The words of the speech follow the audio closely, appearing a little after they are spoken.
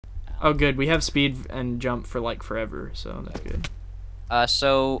Oh, good. We have speed and jump for like forever, so that's good.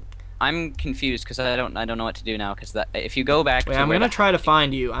 So I'm confused because I don't know what to do now because that if you go back Wait, to I'm where gonna the try to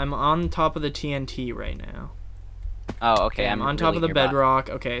find you. I'm on top of the TNT right now. oh Okay, okay I'm I'm on top really of the nearby. bedrock.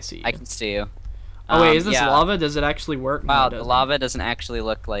 Okay, I see you. I can see you. Oh wait, is this Yeah. lava? Does it actually work? No, Wow, it the doesn't. lava doesn't actually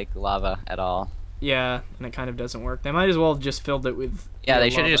look like lava at all. Yeah, and it kind of doesn't work. They might as well have just filled it with Yeah, they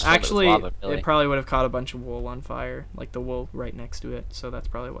should have lava. just filled it with Actually, lava, really. it probably would have caught a bunch of wool on fire, like the wool right next to it. So that's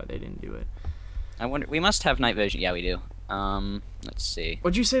probably why they didn't do it. I wonder. We must have night vision. Yeah, we do. Let's see.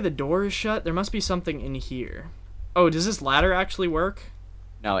 Would you say the door is shut? There must be something in here. Oh, does this ladder actually work?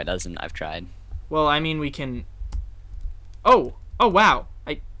 No, it doesn't. I've tried. Well, I mean, we can. Oh, oh wow!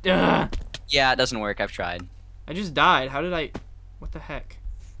 Yeah, it doesn't work. I've tried. I just died. How did I? What the heck?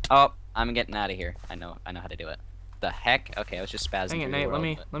 Oh, I'm getting out of here. I know how to do it. The heck? Okay, I was just spazzing Dang it, through the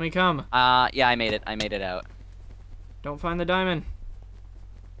Nate. world, Let me come. yeah, I made it. I made it out. Don't find the diamond.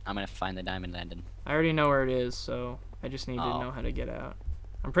 I'm gonna find the diamond landing. I already know where it is, so I just need to Oh. know how to get out.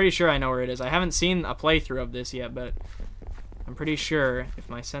 I'm pretty sure I know where it is. I haven't seen a playthrough of this yet, but I'm pretty sure, if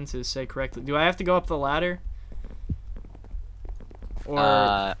my senses say correctly. Do I have to go up the ladder? Or do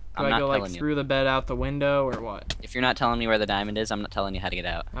I'm I not go like telling you. through the bed out the window, or what? If you're not telling me where the diamond is, I'm not telling you how to get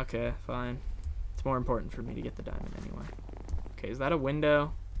out. Okay, fine. It's more important for me to get the diamond anyway. Okay, is that a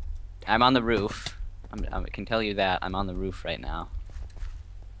window? I'm on the roof. I can tell you that I'm on the roof right now.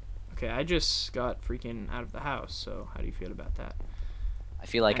 Okay, I just got freaking out of the house, so how do you feel about that? I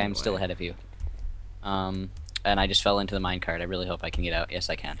feel like I'm still Anyway. ahead of you. And I just fell into the minecart. I really hope I can get out. Yes,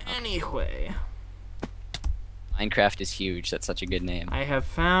 I can. Anyway, Minecraft is huge. That's such a good name. I have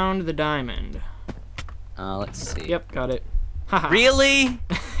found the diamond. Let's see. Yep, got it. Haha. Really?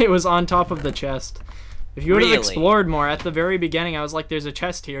 It was on top of the chest. If you would have Really? explored more, at the very beginning, I was like, there's a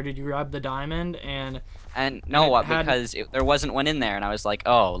chest here. Did you grab the diamond? And And no, it what? had- Because there wasn't one in there, and I was like,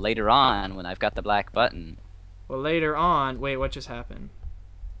 oh, later on when I've got the black button. well, later on, wait, what just happened?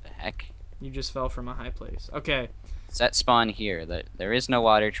 The heck? You just fell from a high place. Okay. Set spawn here. There is no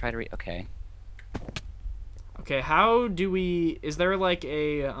water. Try to okay. Okay, how do we... Is there like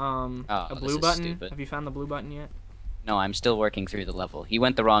a this blue is button? stupid. Have you found the blue button yet? No, I'm still working through the level. He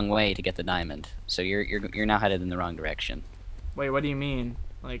went the wrong way to get the diamond, so you're now headed in the wrong direction. Wait, what do you mean?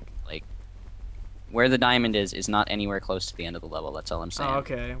 Like... Where the diamond is not anywhere close to the end of the level. That's all I'm saying. Oh,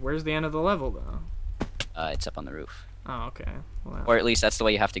 okay. Where's the end of the level, though? It's up on the roof, Oh, okay. Well, or at least that's the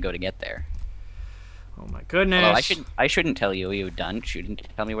way you have to go to get there. oh my goodness. Although I shouldn't tell you, you don't. Shouldn't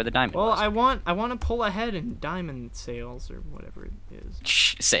tell me where the diamond Well, was. I want to pull ahead in diamond sales or whatever it is.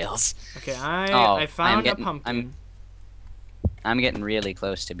 Sales. Okay, Oh, I found getting- a pumpkin. I'm getting really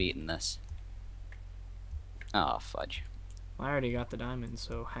close to beating this. Oh fudge. Well, I already got the diamond,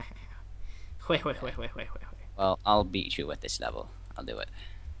 so wait. Well, I'll beat you with this level. I'll do it.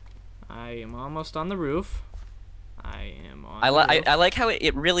 I am almost on the roof. I am on. I the roof. like how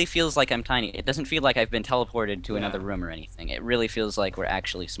it really feels like I'm tiny. It doesn't feel like I've been teleported to Yeah. another room or anything. It really feels like we're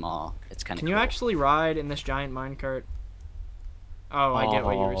actually small. It's kind of Can cool. you actually ride in this giant minecart? Oh, I get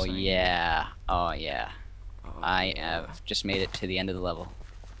what you were saying. Yeah. Oh yeah. Oh, I yeah. have just made it to the end of the level.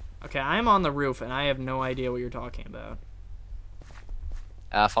 Okay, I am on the roof, and I have no idea what you're talking about.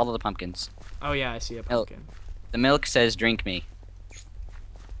 Follow the pumpkins. Oh yeah, I see a Milk. pumpkin. The milk says drink me.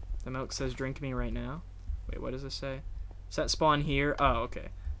 The milk says drink me right now. Wait, what does it say? Set spawn here. Oh, okay.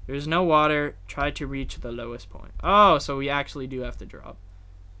 There's no water. Try to reach the lowest point. Oh, so we actually do have to drop.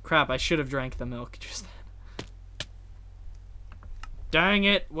 Crap, I should have drank the milk just then. Dang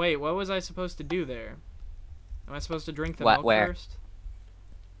it. Wait, what was I supposed to do there? Am I supposed to drink the What, milk where? first?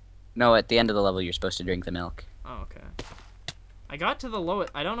 No, at the end of the level, you're supposed to drink the milk. Oh, okay. I got to the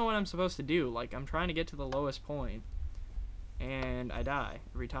lowest. I don't know what I'm supposed to do. Like, I'm trying to get to the lowest point, and I die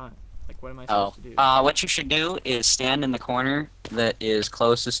every time. Like, what am I supposed to do? What you should do is stand in the corner that is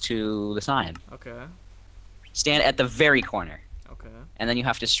closest to the sign. Okay. Stand at the very corner, Okay. and then you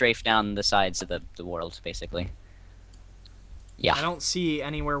have to strafe down the sides of the world, basically. Yeah. I don't see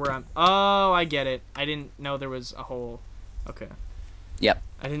anywhere where I'm. Oh, I get it. I didn't know there was a hole. Okay. Yep.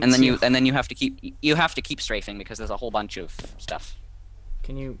 I didn't. And then see you have to keep strafing because there's a whole bunch of stuff.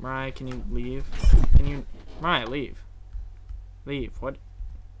 Can you, Mariah? Can you leave? Can you, Mariah? Leave. Leave. What?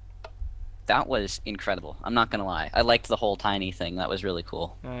 That was incredible. I'm not gonna lie. I liked the whole tiny thing. That was really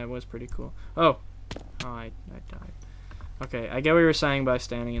cool. It was pretty cool. Oh. Oh, I died. Okay, I get what you were saying by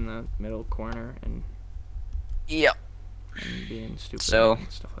standing in the middle corner and Yep. being stupid So, and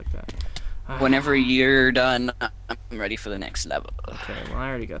stuff like that. Whenever you're done, I'm ready for the next level. Okay, well I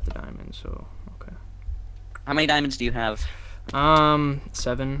already got the diamond, so okay. How many diamonds do you have?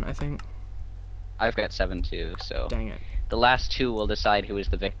 7, I think. I've got 7 too. So Dang it. The last two will decide who is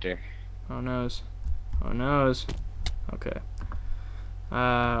the victor. Oh noes. Oh noes. Okay.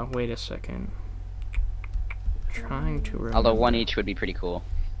 Wait a second. Trying to remember. Although one each would be pretty cool.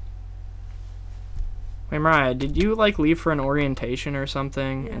 Wait, Mariah, did you like leave for an orientation or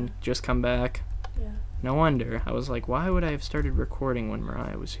something Yeah. and just come back? Yeah. No wonder. I was like, why would I have started recording when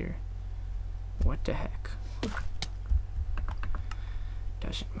Mariah was here? What the heck?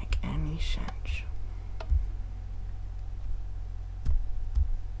 Doesn't make any sense.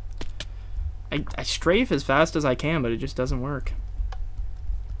 I strafe as fast as I can, but it just doesn't work.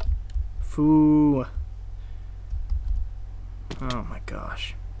 Foo. Oh my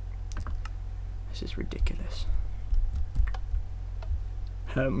gosh. This is ridiculous.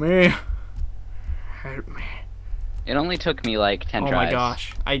 Help me. Help me. It only took me like 10 Oh tries. my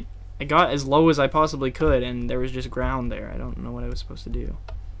gosh. I got as low as I possibly could, and there was just ground there. I don't know what I was supposed to do.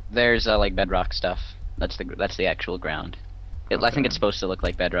 There's like bedrock stuff. That's the actual ground. I think Okay. it's supposed to look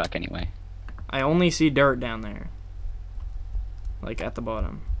like bedrock anyway. I only see dirt down there. Like at the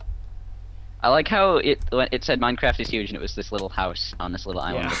bottom. I like how it said Minecraft is huge and it was this little house on this little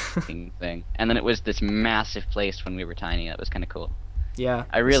island Yeah. looking thing. And then it was this massive place when we were tiny. That was kind of cool. Yeah.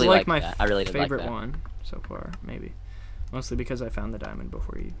 I really this is like liked my that. I really did like favorite that. one so far, maybe. Mostly because I found the diamond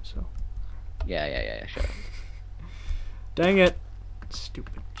before you, so. Yeah, sure. Dang it.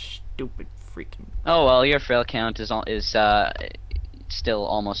 Stupid freaking. Oh well, your fail count is still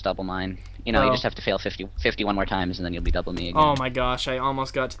almost double mine. You know, you Oh. just have to fail 51 more times and then you'll be double me again. Oh my gosh, I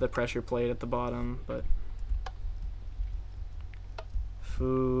almost got to the pressure plate at the bottom, but.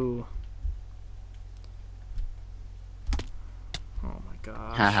 Foo. Oh my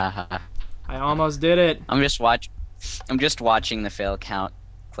gosh. Ha ha ha. I almost did it. I'm just watching the fail count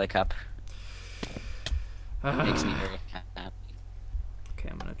click up. Makes me very happy. Okay,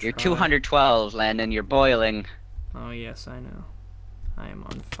 I'm gonna try. You're 212, Landon. You're boiling. Oh yes, I know. I am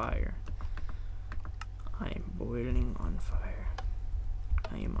on fire. I am boiling on fire.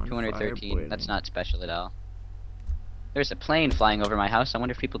 I am on fire 213. boiling. That's not special at all. There's a plane flying over my house. I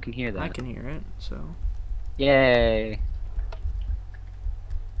wonder if people can hear that. I can hear it, so. Yay!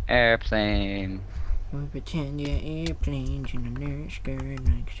 Airplane. We pretend you're airplanes in a nerd skirt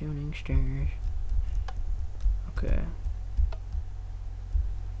like shooting stars. Okay.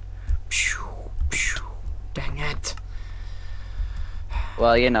 Phew, phew. Dang it.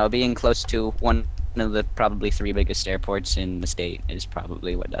 Well, you know, being close to one of the probably 3 biggest airports in the state is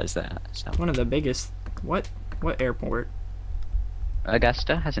probably what does that. So One of the biggest. What airport?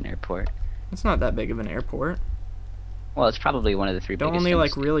 Augusta has an airport. It's not that big of an airport. Well, it's probably one of the 3 Don't biggest. only in the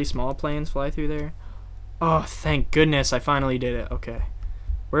like state. really small planes fly through there? Oh, thank goodness I finally did it. Okay.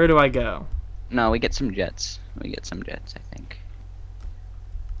 Where do I go? No, we get some jets. I think.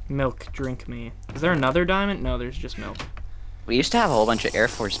 Milk, drink me. Is there another diamond? No, there's just milk. We used to have a whole bunch of Air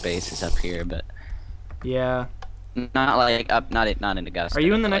Force bases up here, but Yeah. not like up, not in Augusta. Are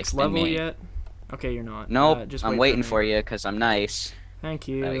you in the but, next like, in level Maine. yet? Okay, you're not. Nope. Just I'm wait waiting me. for you because I'm nice. Thank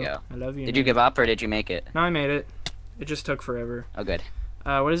you. There we go. I love you. Did you man. give up or did you make it? No, I made it. It just took forever. Oh, good.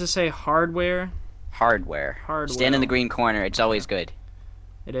 What does it say? Hardware? Hardware. Hardware. Stand in the green corner. It's always good.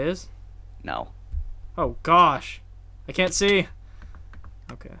 It is? No. Oh, gosh. I can't see.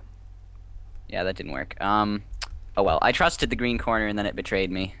 Okay. Yeah, that didn't work. Oh well. I trusted the green corner and then it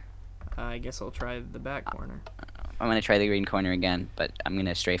betrayed me. I guess I'll try the back corner. I'm gonna try the green corner again, but I'm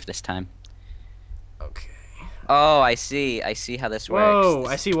gonna strafe this time. Okay. Oh, I see. I see how this Whoa, works.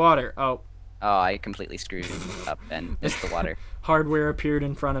 I see water. Oh, Oh, I completely screwed up and missed the water. hardware appeared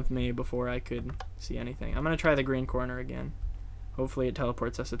in front of me before I could see anything. I'm going to try the green corner again. Hopefully it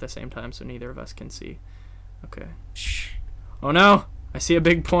teleports us at the same time so neither of us can see. Okay. Shh. Oh no! I see a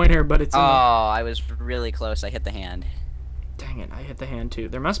big pointer, but it's in Oh, the... I was really close. I hit the hand. Dang it, I hit the hand too.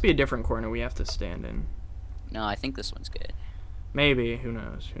 There must be a different corner we have to stand in. No, I think this one's good. Maybe. Who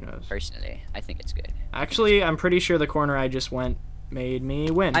knows? Who knows? Personally, I think it's good. Actually, I'm pretty sure the corner I just went made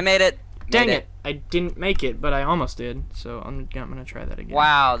me win. I made it. Dang Made it! I didn't make it, but I almost did. So I'm gonna try that again.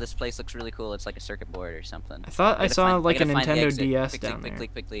 Wow, this place looks really cool. It's like a circuit board or something. I thought I Gotta saw find- like a gotta find the Nintendo exit. DS quickly, down there.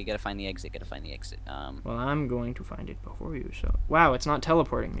 Quickly, you gotta find the exit. Well, I'm going to find it before you. So wow, it's not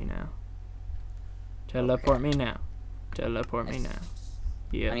teleporting me now. Teleport me now. Teleport me now.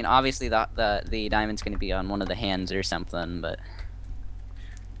 Yeah. I mean, obviously the diamond's gonna be on one of the hands or something, but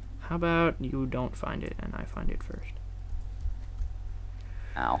How about you don't find it and I find it first?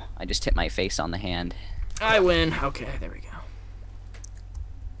 ow, I just hit my face on the hand. I win. Okay, there we go.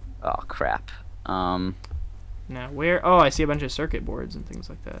 Oh crap. Now where? Oh, I see a bunch of circuit boards and things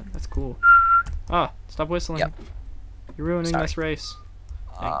like that. That's cool. Ah, stop whistling. Yep. You're ruining Sorry. this race.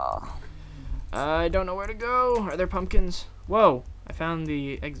 Oh. I don't know where to go. Are there pumpkins? Whoa, I found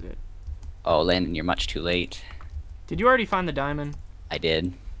the exit. Oh, Landon, you're much too late. Did you already find the diamond? I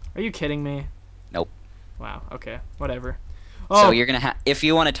did. Are you kidding me? Nope. Wow, okay, whatever. So Oh, you're gonna if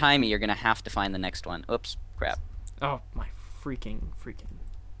you want to time me, you're gonna have to find the next one. Oops, crap. oh my freaking.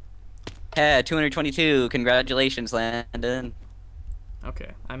 Hey, 222. Congratulations, Landon.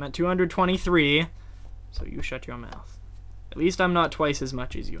 Okay, I'm at 223, so you shut your mouth. At least I'm not twice as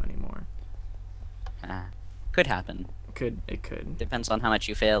much as you anymore. Could happen. It could. Depends on how much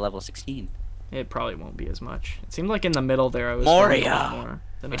you fail level 16. It probably won't be as much. It seemed like in the middle there I was Moria! failing a lot more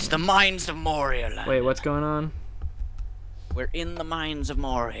than It's I the am. mines of Moria, Landon. Wait, what's going on? We're in the mines of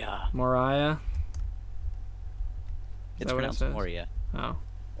Moria. Moriah? It's that what it pronounced says? Moria. Oh.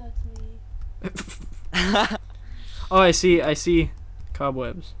 That's me. Oh, I see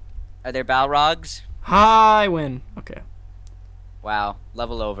cobwebs. Are there Balrogs? I win. Okay. Wow,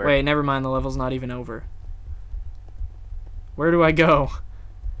 level over. Wait, never mind. The level's not even over. Where do I go?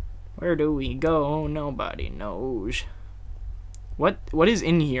 Where do we go? Nobody knows. What is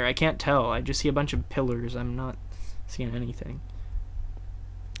in here? I can't tell. I just see a bunch of pillars. I'm not seeing anything.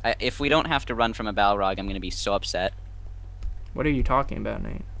 If we don't have to run from a Balrog, I'm gonna be so upset. What are you talking about,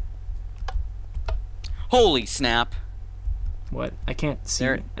 Nate? Holy snap! What? I can't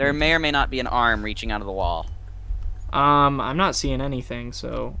see. There may or may not be an arm reaching out of the wall. I'm not seeing anything.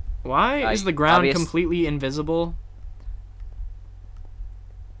 So why is the ground completely invisible?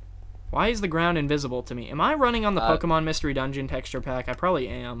 Why is the ground invisible to me? Am I running on the Pokemon Mystery Dungeon texture pack? I probably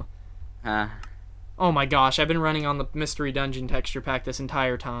am. Oh my gosh, I've been running on the Mystery Dungeon texture pack this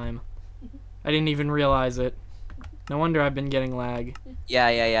entire time. I didn't even realize it. No wonder I've been getting lag.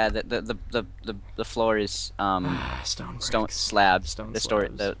 Yeah. The floor is Stone slabs. Stone The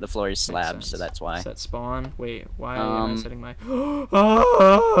slabs. the floor is Makes slabs, so sense. that's why. Set spawn. Wait, why am I setting my?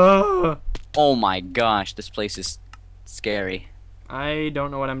 Oh my gosh, this place is scary. I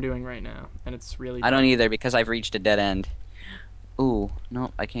don't know what I'm doing right now, and it's really. I don't either because I've reached a dead end. Ooh,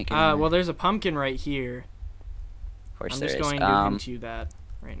 no, I can't get in there. Well, there's a pumpkin right here. Of course I'm there just is. going to hint you that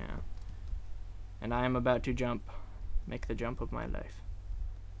right now, and I am about to jump, make the jump of my life.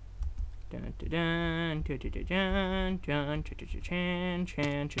 Dun, dun, dun, dun, dun, dun, dun, dun, chan,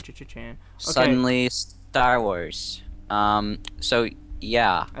 chan, chan, chan. Suddenly, Star Wars. So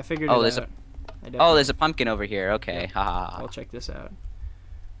yeah. I figured Oh, it there's out. there's a pumpkin over here. Okay, Yeah. haha. I'll check this out.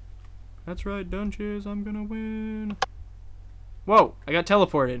 That's right, Dunches, I'm gonna win. Whoa, I got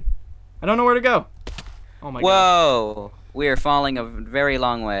teleported. I don't know where to go. Oh my god. Whoa, we are falling a very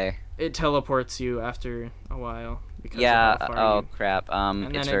long way. It teleports you after a while. Because Yeah. Of how far Oh you... crap.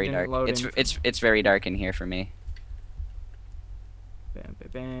 then It's it very didn't dark. load It's in. it's very dark in here for me. Bam, bam,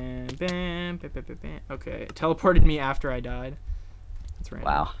 bam, bam, bam, bam, bam. Okay, it teleported me after I died. That's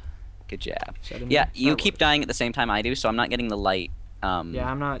random. Wow. Good job. Set in Yeah, Star you keep Wars. dying at the same time I do, so I'm not getting the light. Yeah,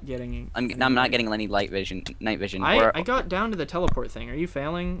 I'm not getting. I'm not getting any night vision. I got down to the teleport thing. Are you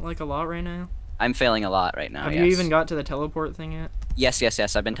failing like a lot right now? I'm failing a lot right now. Have yes. you even got to the teleport thing yet? Yes.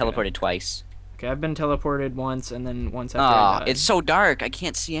 I've been Okay. teleported twice. Okay, I've been teleported once and then once after I Oh, died. it's so dark. I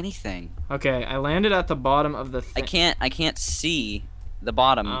can't see anything. Okay, I landed at the bottom of the I thing. can't see the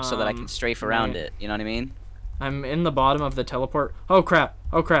bottom so that I can strafe around right. it. You know what I mean? I'm in the bottom of the teleport. Oh crap!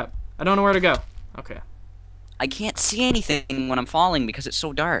 Oh crap! I don't know where to go. Okay. I can't see anything when I'm falling because it's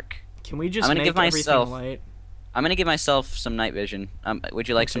so dark. Can we just I'm gonna make give myself- everything light? I'm gonna give myself some night vision. Would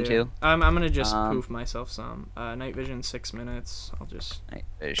you like some too? I'm gonna just Um, poof myself some. Night vision 6 minutes. I'll just. Night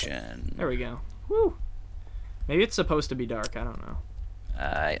vision. There we go. Woo. Maybe it's supposed to be dark. I don't know.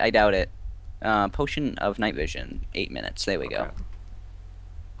 I doubt it. Potion of night vision. 8 minutes. There we Oh, go. crap.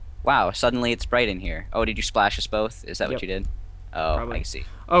 Wow, suddenly it's bright in here. Oh, did you splash us both? Is that Yep. what you did? Oh, Probably. I see.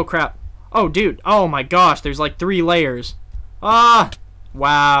 Oh crap. Oh dude. Oh my gosh. There's like 3 layers. Ah.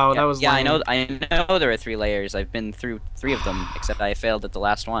 Wow. That was. Yeah, lame. I know there are 3 layers. I've been through 3 of them, except I failed at the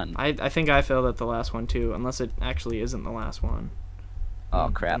last one. I think I failed at the last one too, unless it actually isn't the last one. Oh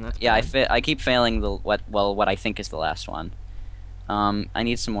and crap. that's Yeah, bad. I keep failing what I think is the last one. I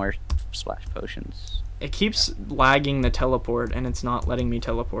need some more splash potions. It keeps lagging the teleport, and it's not letting me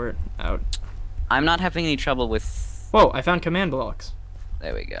teleport out. I'm not having any trouble with. Whoa! I found command blocks.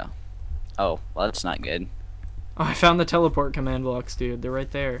 There we go. Oh, well that's not good. Oh, I found the teleport command blocks, dude. They're right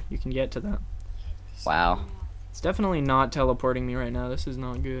there. You can get to them. Wow. It's definitely not teleporting me right now. This is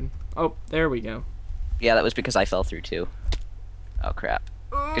not good. Oh, there we go. Yeah, that was because I fell through too. Oh crap.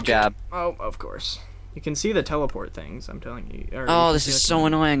 Okay. Good job. Oh, of course. You can see the teleport things. I'm telling you. Or you Oh, can this see is the so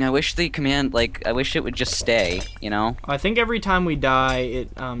command. annoying. I wish the command, I wish it would just stay, you know? I think every time we die, it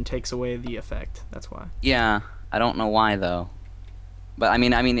takes away the effect. That's why. Yeah, I don't know why though. But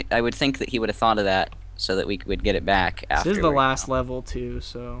I would think that he would have thought of that so that we would get it back after. This is the last level too,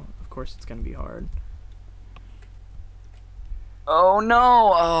 so of course it's gonna be hard. Oh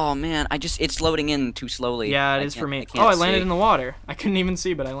no! Oh man, it's loading in too slowly. Yeah, it I is for can't- me. can't Oh, I landed see. in the water. I couldn't even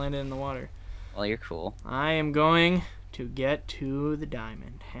see, but I landed in the water. Well, you're cool. I am going to get to the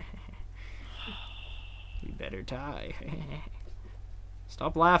diamond. You better tie.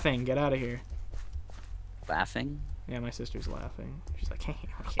 Stop laughing. Get out of here. Laughing. Yeah, my sister's laughing. She's like, hey.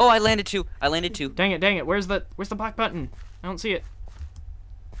 Oh, I landed two. I landed two. Dang it. Where's the black button? I don't see it.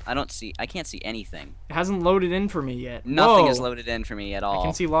 I can't see anything. It hasn't loaded in for me yet. Nothing Whoa. is loaded in for me at all. I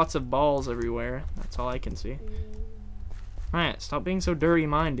can see lots of balls everywhere. That's all I can see. Alright, stop being so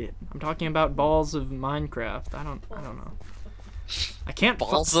dirty-minded. I'm talking about balls of Minecraft. I don't know. I can't.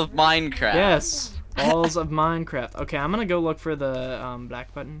 Balls of Minecraft. Yes, balls of Minecraft. Okay, I'm gonna go look for the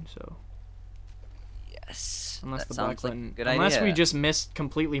black button. So Yes. unless that the black sounds like button, a good unless idea. we just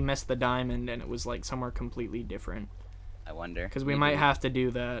completely missed the diamond and it was like somewhere completely different. I wonder. Because we Maybe might have to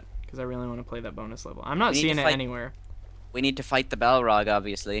do that. Because I really want to play that bonus level. I'm not We need seeing to it fight- anywhere. We need to fight the Balrog,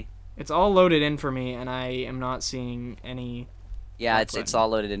 obviously. It's all loaded in for me, and I am not seeing any. Yeah, Black it's button. all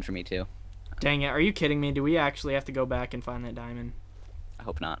loaded in for me too. Dang it! Are you kidding me? Do we actually have to go back and find that diamond? I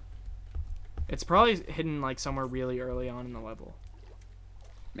hope not. It's probably hidden like somewhere really early on in the level.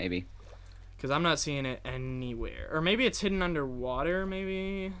 Maybe. Because I'm not seeing it anywhere. Or maybe it's hidden underwater,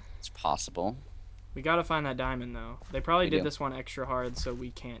 maybe? It's possible. We gotta find that diamond, though. They probably We did do. this one extra hard so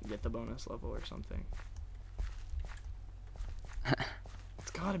we can't get the bonus level or something.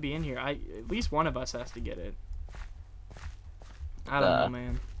 It's gotta be in here. At least one of us has to get it. I don't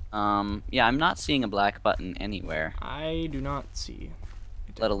know, man. Yeah, I'm not seeing a black button anywhere, I do not see.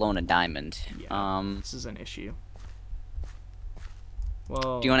 let alone a diamond. Yeah, this is an issue.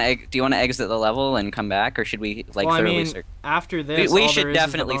 Well, Do you want to exit the level and come back, or should we like well, I thoroughly mean, search? after this, We all should there is the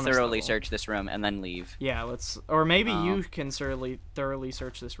definitely bonus thoroughly level. search this room and then leave. Yeah, or maybe Um, you can thoroughly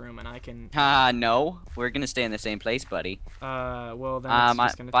search this room, and I can. No, we're gonna stay in the same place, buddy. Well then. It's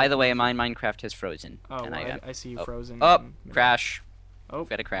just gonna By take the me- way, my Minecraft has frozen. Oh, and well, I see you oh. frozen. Oh, in midair. crash. Oh,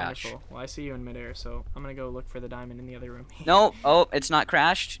 got a crash. wonderful. Well, I see you in midair, so I'm gonna go look for the diamond in the other room. No, oh, it's not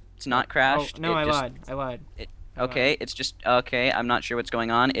crashed. It's not crashed. Oh, no, It I just- lied. I lied. Okay, it's just okay. I'm not sure what's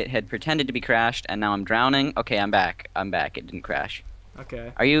going on. It had pretended to be crashed, and now I'm drowning. Okay, I'm back. It didn't crash.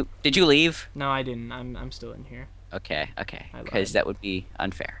 Okay. Did you leave? No, I didn't. I'm still in here. Okay. I Because lied. that would be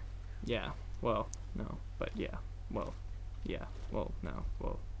unfair. Yeah. Well, no, but yeah. Well, yeah. Well, no.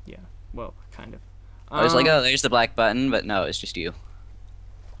 Well, yeah. Well, kind of. I was like, oh, there's the black button, but no, it's just you.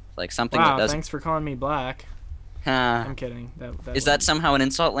 Like something Wow, that doesn't. thanks for calling me black. Huh. I'm kidding. That Is that somehow an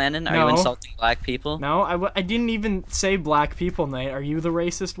insult, Landon? Are No. you insulting black people? No, I didn't even say black people, Nate. Are you the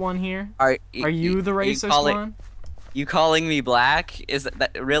racist one here? Are You the racist one? You calling me black? Is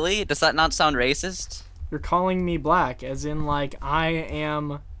that really? Does that not sound racist? You're calling me black, as in like I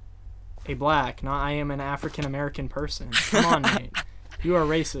am a black, not I am an African American person. Come on, Nate. You are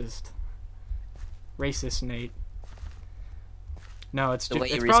racist. Racist, Nate. No, it's The way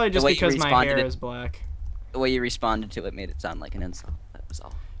you it's res- probably the just way you because my responded hair it- is black. The way you responded to it made it sound like an insult. That was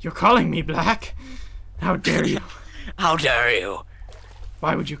all. You're calling me black? How dare you? How dare you?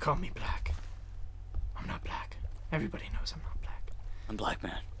 Why would you call me black? I'm not black. Everybody knows I'm not black. I'm black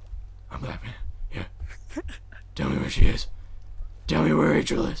man. I'm black man. Yeah. Tell me where she is. Tell me where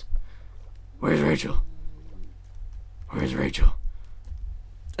Rachel is. Where's Rachel? Where's Rachel?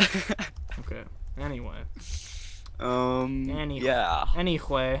 Okay. Anyway. Yeah.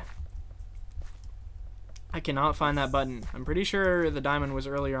 Anyway. I cannot find that button. I'm pretty sure the diamond was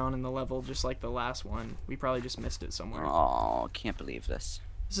earlier on in the level, just like the last one. We probably just missed it somewhere. Oh, can't believe this.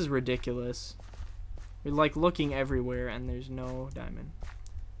 This is ridiculous. We're like looking everywhere and there's no diamond.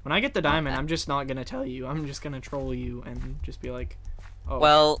 When I get the diamond, I'm just not gonna tell you. I'm just gonna troll you and just be like, oh.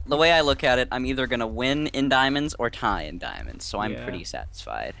 Well, the way I look at it, I'm either gonna win in diamonds or tie in diamonds, so I'm Yeah. pretty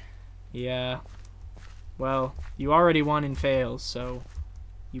satisfied. Yeah. Well, you already won in fails, so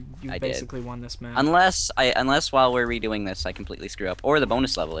you I did. basically won this match. Unless while we're redoing this, I completely screw up, or the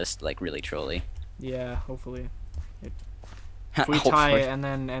bonus level is like really trolly. Yeah, hopefully. If we tie it and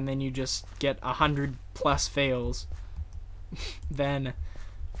then you just get 100+ fails, then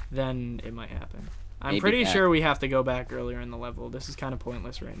it might happen. I'm Maybe pretty that. sure we have to go back earlier in the level. This is kind of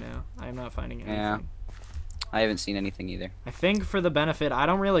pointless right now. I am not finding anything. Yeah. I haven't seen anything either. I think for the benefit, I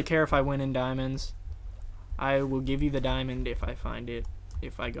don't really care if I win in diamonds. I will give you the diamond if I find it.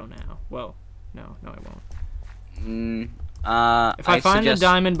 If I go now. Well, no, I won't. If I find a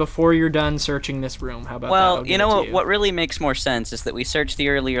diamond before you're done searching this room, how about that? Well, I'll you give know it to what? you. What really makes more sense is that we search the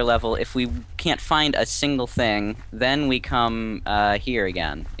earlier level. If we can't find a single thing, then we come here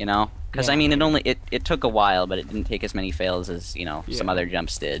again. You know, because Yeah. I mean, it took a while, but it didn't take as many fails as some Yeah. other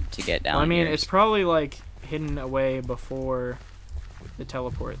jumps did to get down. Well, I mean, here. it's probably like hidden away before the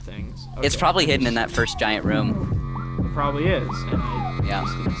teleport things. It's Okay. probably hidden in that first giant room. It probably is, and I Yeah.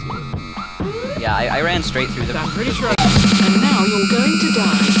 just didn't see it. Yeah, I ran straight through the. I'm pretty sure. And now